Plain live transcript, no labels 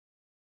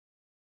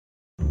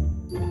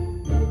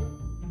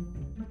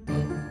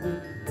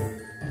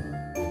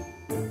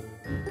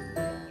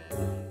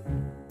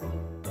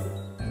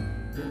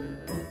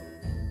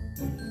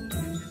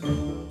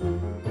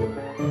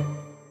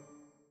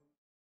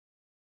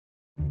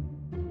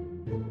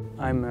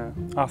I'm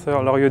Arthur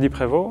Lauriot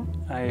Prevost.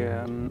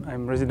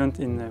 I'm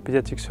resident in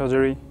pediatric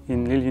surgery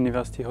in Lille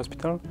University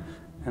Hospital,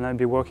 and I'll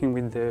be working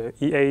with the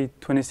EA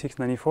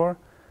 2694,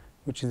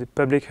 which is the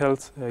public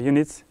health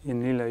unit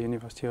in Lille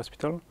University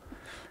Hospital.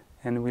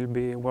 And we'll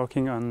be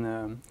working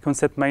on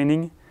concept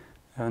mining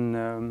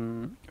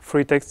and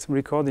free text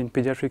record in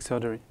pediatric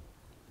surgery.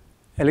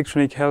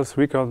 Electronic health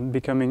record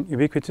becoming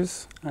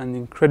ubiquitous. An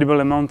incredible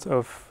amount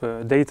of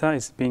data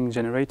is being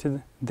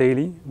generated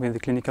daily with the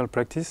clinical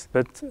practice,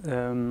 but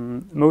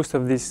most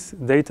of this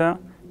data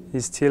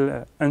is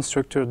still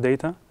unstructured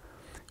data,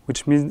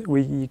 which means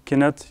we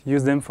cannot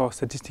use them for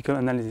statistical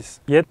analysis.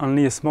 Yet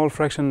only a small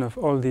fraction of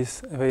all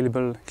this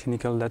available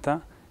clinical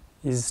data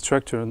is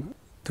structured.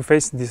 To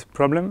face this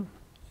problem,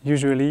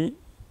 usually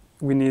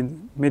we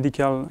need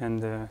medical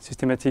and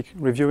systematic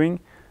reviewing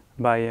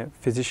by a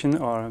physician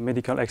or a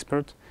medical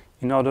expert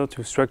in order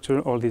to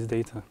structure all this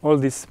data. All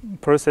this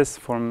process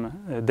from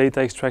data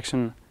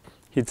extraction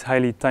is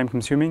highly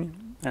time-consuming,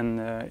 and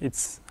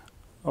it's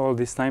all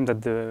this time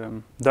that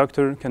the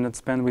doctor cannot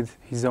spend with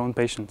his own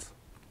patients.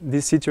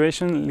 This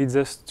situation leads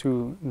us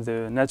to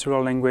the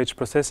natural language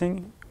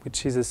processing,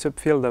 which is a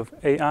subfield of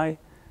AI,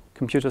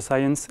 computer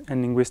science,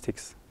 and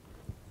linguistics.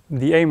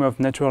 The aim of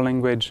natural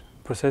language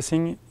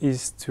processing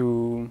is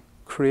to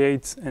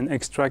create and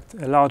extract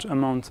a large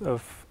amount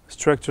of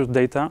structured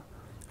data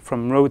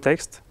from raw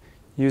text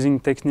using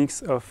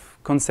techniques of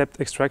concept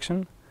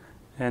extraction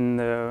and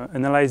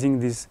analyzing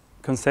this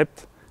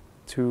concept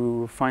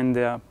to find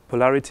their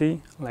polarity,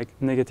 like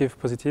negative,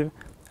 positive,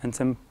 and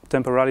some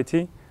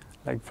temporality,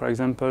 like for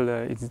example,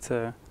 is it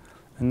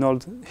an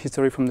old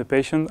history from the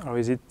patient or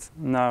is it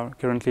now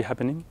currently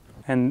happening?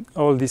 And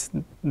all this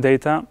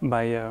data,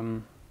 by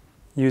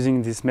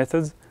using these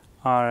methods,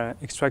 are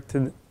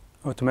extracted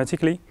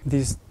automatically.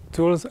 These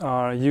tools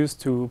are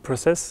used to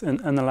process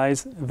and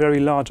analyze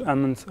very large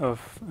amounts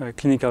of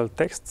clinical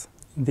text.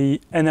 The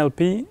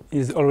NLP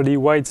is already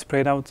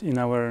widespread out in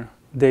our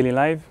daily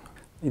life.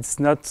 It's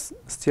not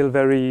still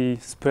very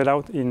spread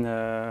out in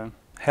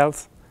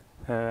health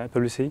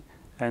policy,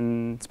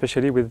 and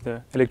especially with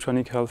the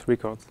electronic health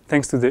records.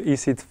 Thanks to the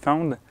ECIT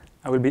fund,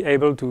 I will be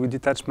able to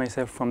detach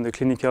myself from the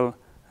clinical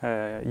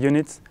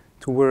unit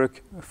to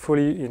work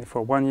fully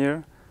for 1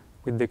 year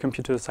with the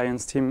computer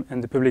science team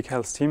and the public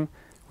health team.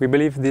 We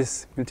believe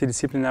this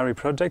multidisciplinary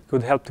project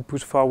could help to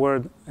push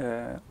forward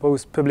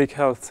both public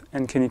health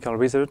and clinical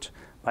research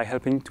by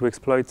helping to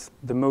exploit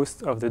the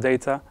most of the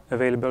data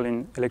available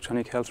in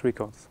electronic health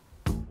records.